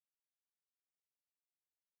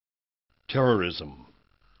Terrorism.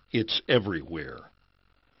 It's everywhere.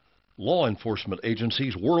 Law enforcement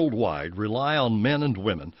agencies worldwide rely on men and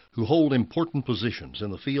women who hold important positions in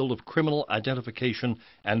the field of criminal identification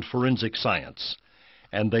and forensic science.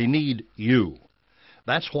 And they need you.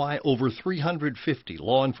 That's why over 350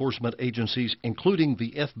 law enforcement agencies, including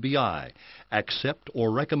the FBI, accept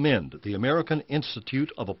or recommend the American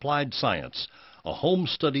Institute of Applied Science, a home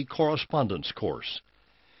study correspondence course.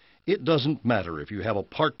 It doesn't matter if you have a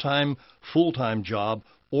part-time, full-time job,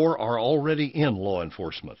 or are already in law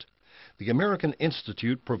enforcement. The American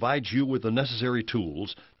Institute provides you with the necessary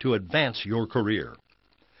tools to advance your career.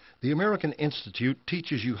 The American Institute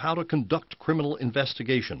teaches you how to conduct criminal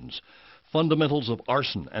investigations, fundamentals of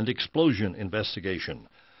arson and explosion investigation,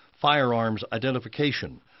 firearms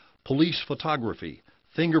identification, police photography,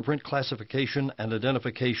 fingerprint classification and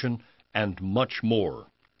identification, and much more.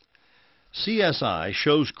 CSI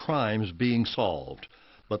shows crimes being solved,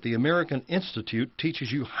 but the American Institute teaches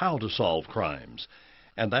you how to solve crimes.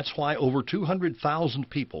 And that's why over 200,000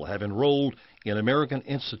 people have enrolled in American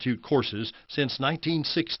Institute courses since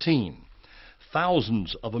 1916.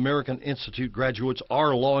 Thousands of American Institute graduates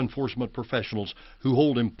are law enforcement professionals who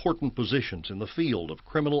hold important positions in the field of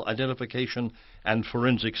criminal identification and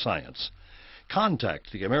forensic science. Contact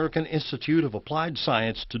the American Institute of Applied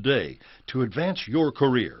Science today to advance your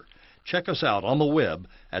career. Check us out on the web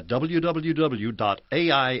at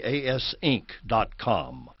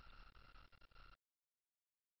www.aiasinc.com.